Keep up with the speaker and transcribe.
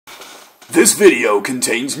This video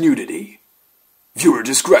contains nudity. Viewer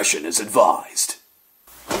discretion is advised.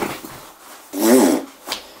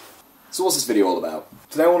 So what's this video all about?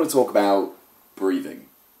 Today I want to talk about breathing.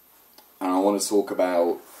 And I want to talk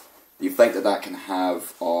about the effect that can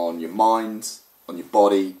have on your mind, on your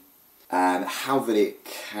body, and how that it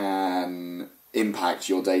can impact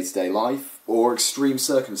your day-to-day life or extreme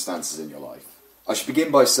circumstances in your life. I should begin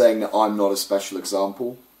by saying that I'm not a special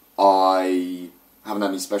example. I haven't had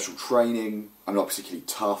any special training, I'm not particularly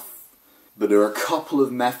tough, but there are a couple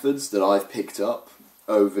of methods that I've picked up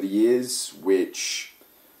over the years which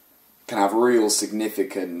can have real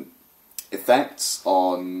significant effects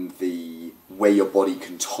on the way your body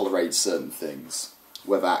can tolerate certain things.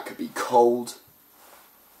 Whether that could be cold,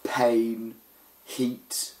 pain,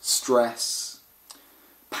 heat, stress,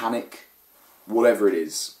 panic, whatever it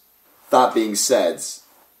is. That being said,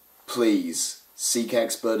 please seek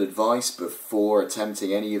expert advice before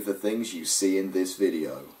attempting any of the things you see in this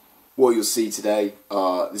video. What you'll see today,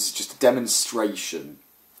 this is just a demonstration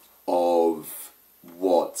of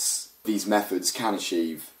what these methods can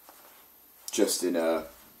achieve just in a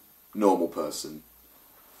normal person.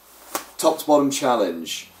 Top to bottom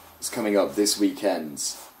challenge is coming up this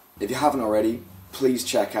weekend. If you haven't already, please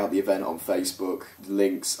check out the event on Facebook. The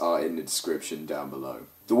links are in the description down below.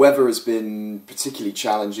 The weather has been particularly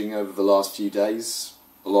challenging over the last few days.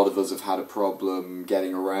 A lot of us have had a problem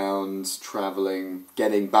getting around, travelling,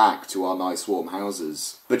 getting back to our nice warm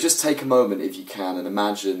houses. But just take a moment if you can and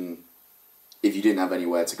imagine if you didn't have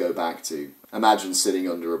anywhere to go back to. Imagine sitting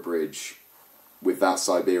under a bridge with that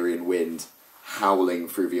Siberian wind howling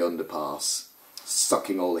through the underpass,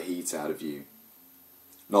 sucking all the heat out of you.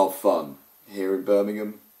 Not fun. Here in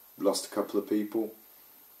Birmingham, we lost a couple of people.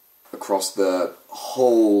 Across the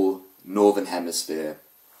whole Northern Hemisphere,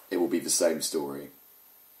 it will be the same story.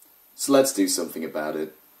 So let's do something about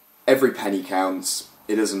it. Every penny counts.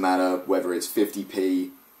 It doesn't matter whether it's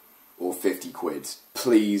 50p or 50 quid.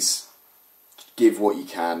 Please give what you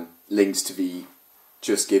can. Links to the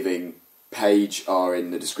Just Giving page are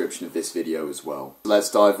in the description of this video as well. Let's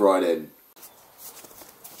dive right in.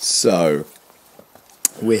 So,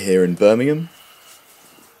 we're here in Birmingham.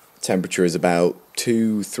 Temperature is about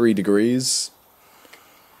 2-3 degrees.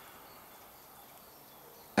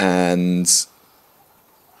 And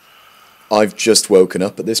I've just woken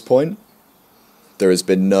up at this point. There has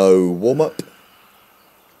been no warm-up.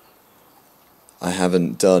 I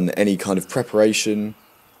haven't done any kind of preparation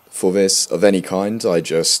for this of any kind. I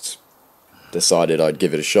just decided I'd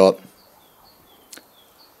give it a shot.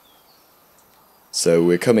 So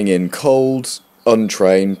we're coming in cold,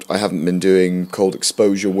 untrained. I haven't been doing cold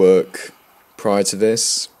exposure work prior to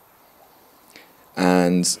this.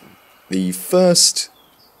 And the first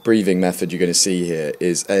breathing method you're going to see here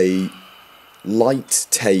is a light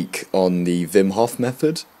take on the Wim Hof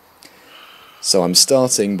method. So I'm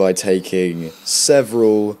starting by taking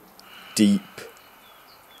several deep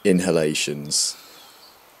inhalations.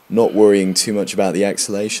 Not worrying too much about the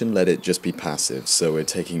exhalation, let it just be passive. So we're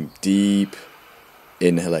taking deep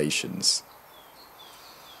inhalations.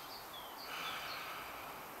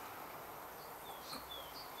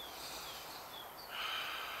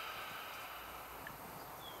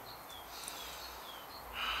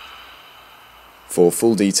 For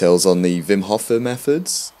full details on the Wim Hof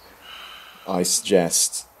methods, I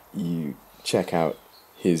suggest you check out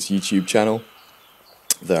his YouTube channel.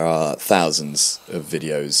 There are thousands of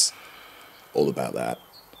videos all about that.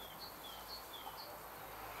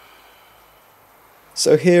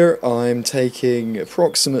 So here I'm taking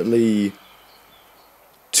approximately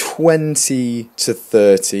 20 to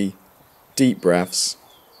 30 deep breaths.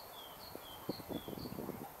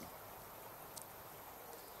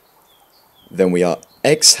 Then we are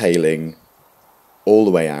exhaling all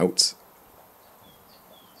the way out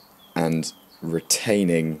and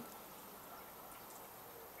retaining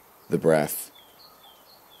the breath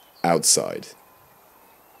outside.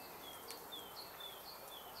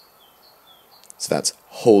 So that's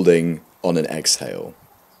holding on an exhale.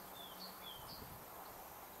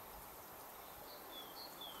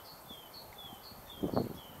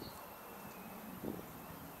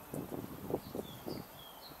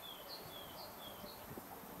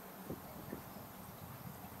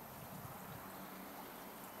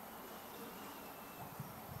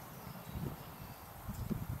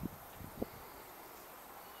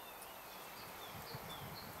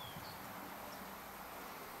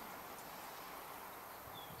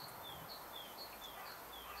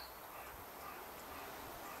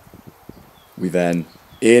 We then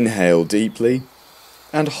inhale deeply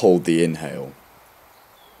and hold the inhale.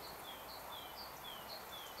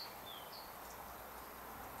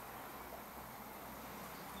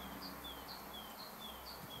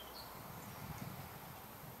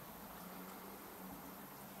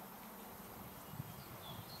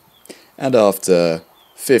 And after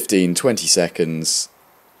 15-20 seconds,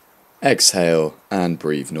 exhale and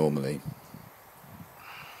breathe normally.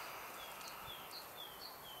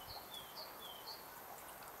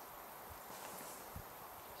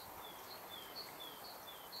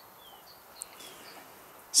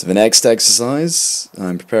 So the next exercise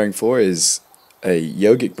I'm preparing for is a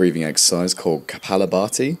yogic breathing exercise called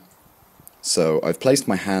Kapalabhati. So I've placed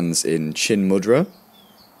my hands in Chin Mudra,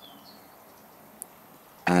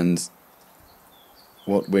 and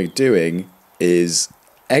what we're doing is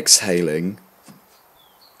exhaling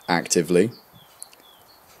actively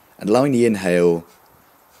and allowing the inhale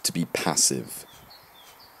to be passive.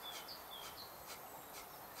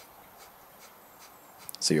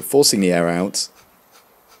 So you're forcing the air out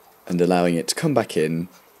and allowing it to come back in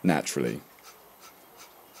naturally.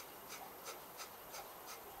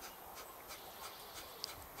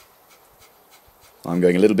 I'm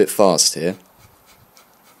going a little bit fast here.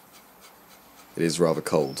 It is rather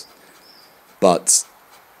cold. But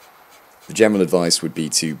the general advice would be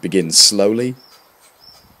to begin slowly,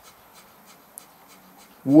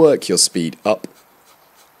 work your speed up,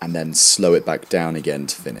 and then slow it back down again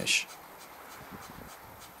to finish.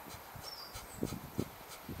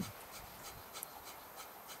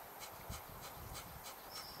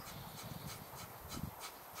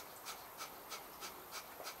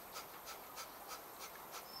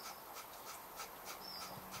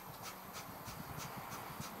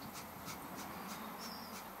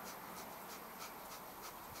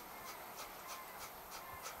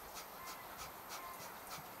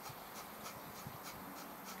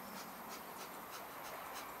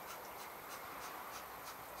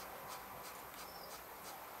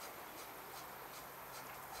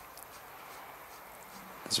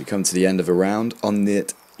 As we come to the end of a round, on the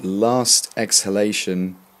last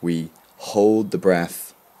exhalation, we hold the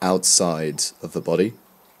breath outside of the body.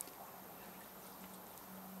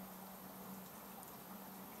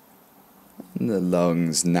 And the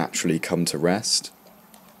lungs naturally come to rest.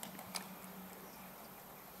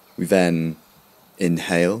 We then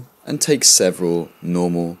inhale and take several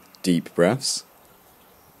normal deep breaths.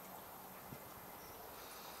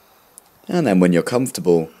 And then when you're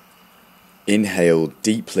comfortable, inhale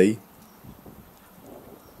deeply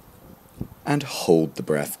and hold the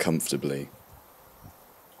breath comfortably.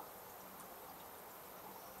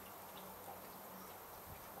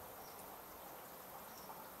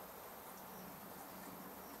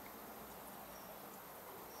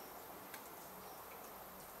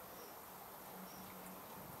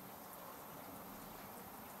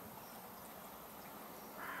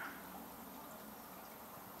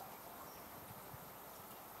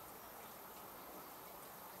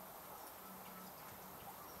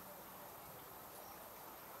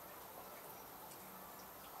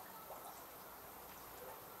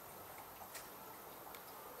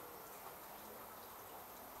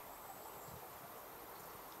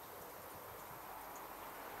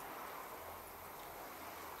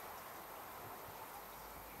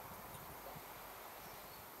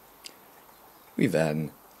 We then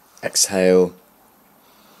exhale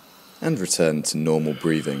and return to normal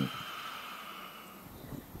breathing.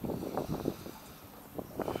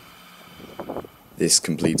 This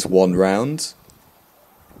completes one round,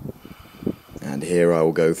 and here I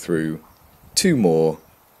will go through 2 more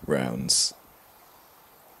rounds.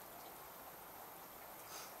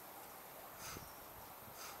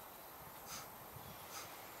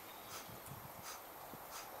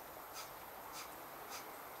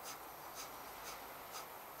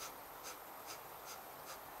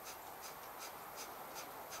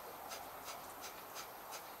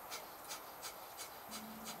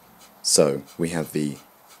 So we have the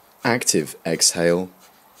active exhale,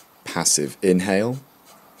 passive inhale,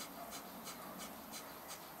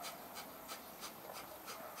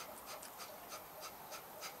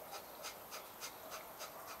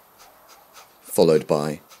 followed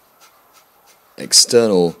by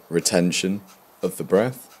external retention of the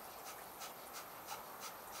breath,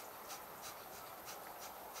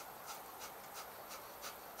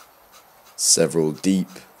 several deep,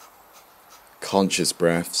 conscious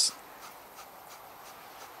breaths,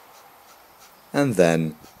 and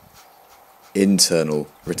then internal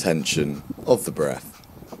retention of the breath,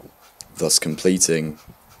 thus completing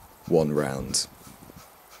 1 round.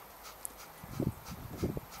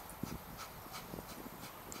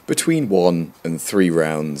 Between 1 and 3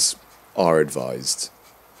 rounds are advised.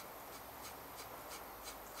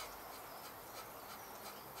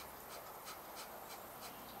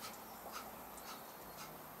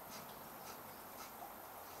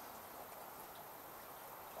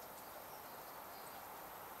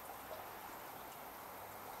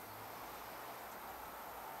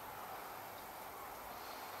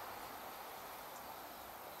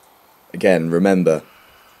 Again, remember,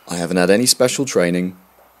 I haven't had any special training,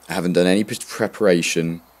 I haven't done any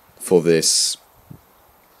preparation for this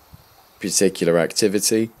particular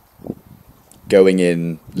activity, going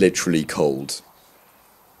in literally cold.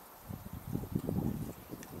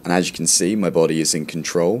 And as you can see, my body is in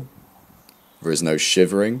control, there is no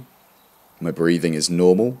shivering, my breathing is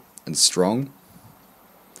normal and strong.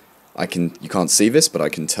 You can't see this, but I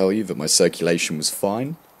can tell you that my circulation was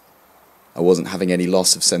fine. I wasn't having any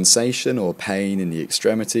loss of sensation or pain in the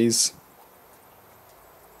extremities.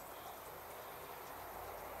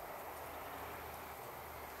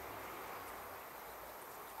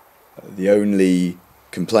 The only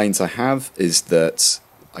complaint I have is that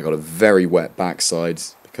I got a very wet backside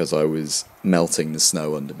because I was melting the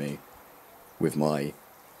snow under me with my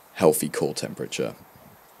healthy core temperature.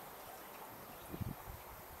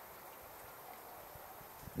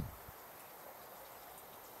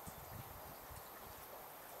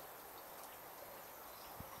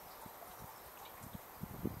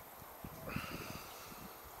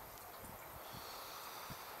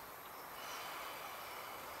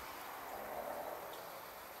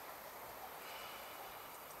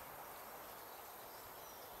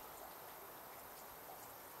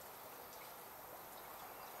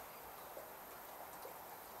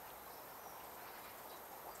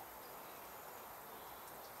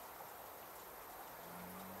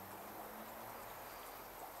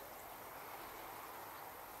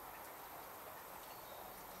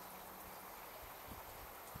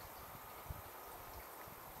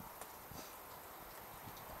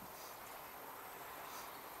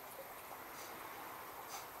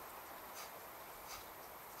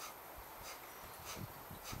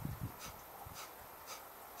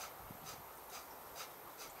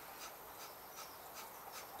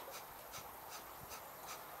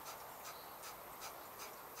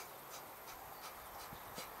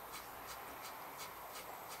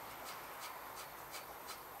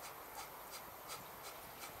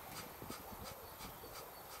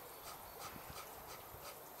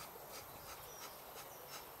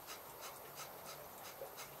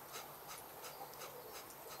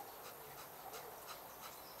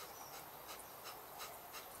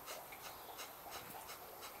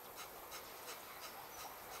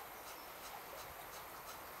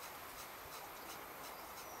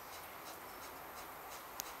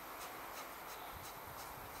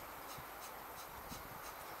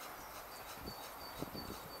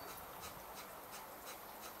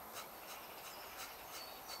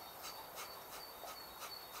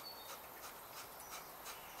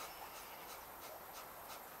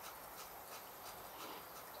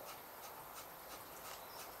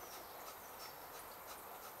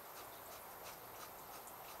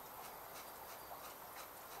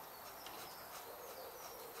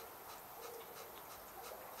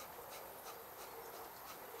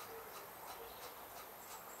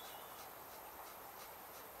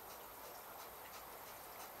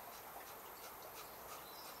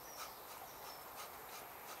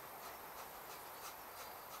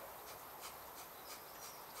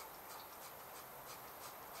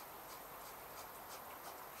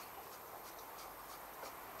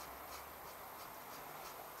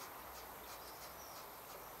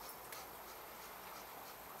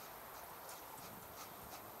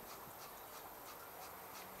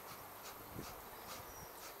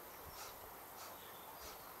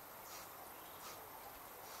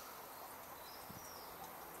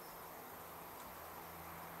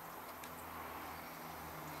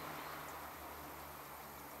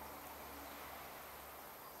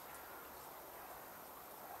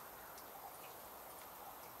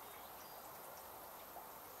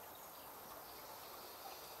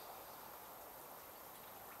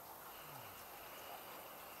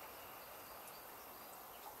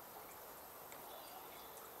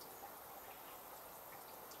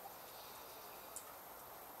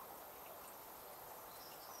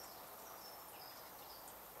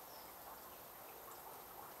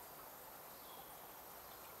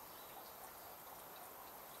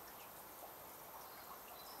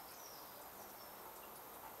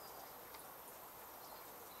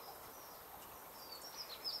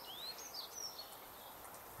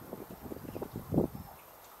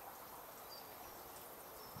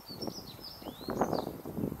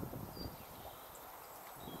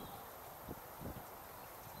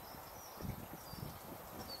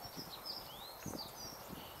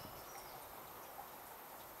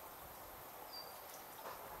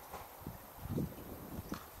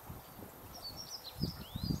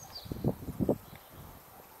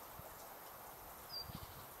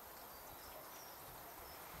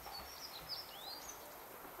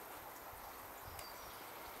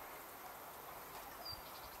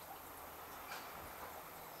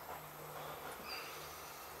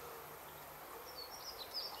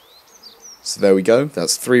 So there we go,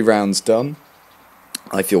 that's 3 rounds done.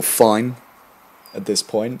 I feel fine at this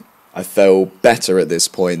point. I feel better at this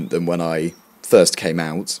point than when I first came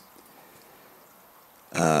out.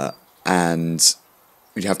 And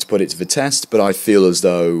we'd have to put it to the test, but I feel as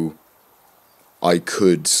though I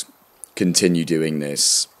could continue doing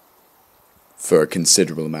this for a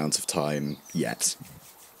considerable amount of time yet.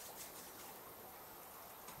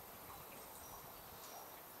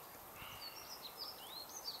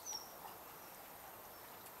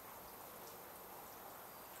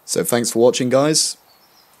 So thanks for watching, guys.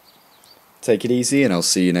 Take it easy, and I'll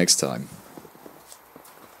see you next time.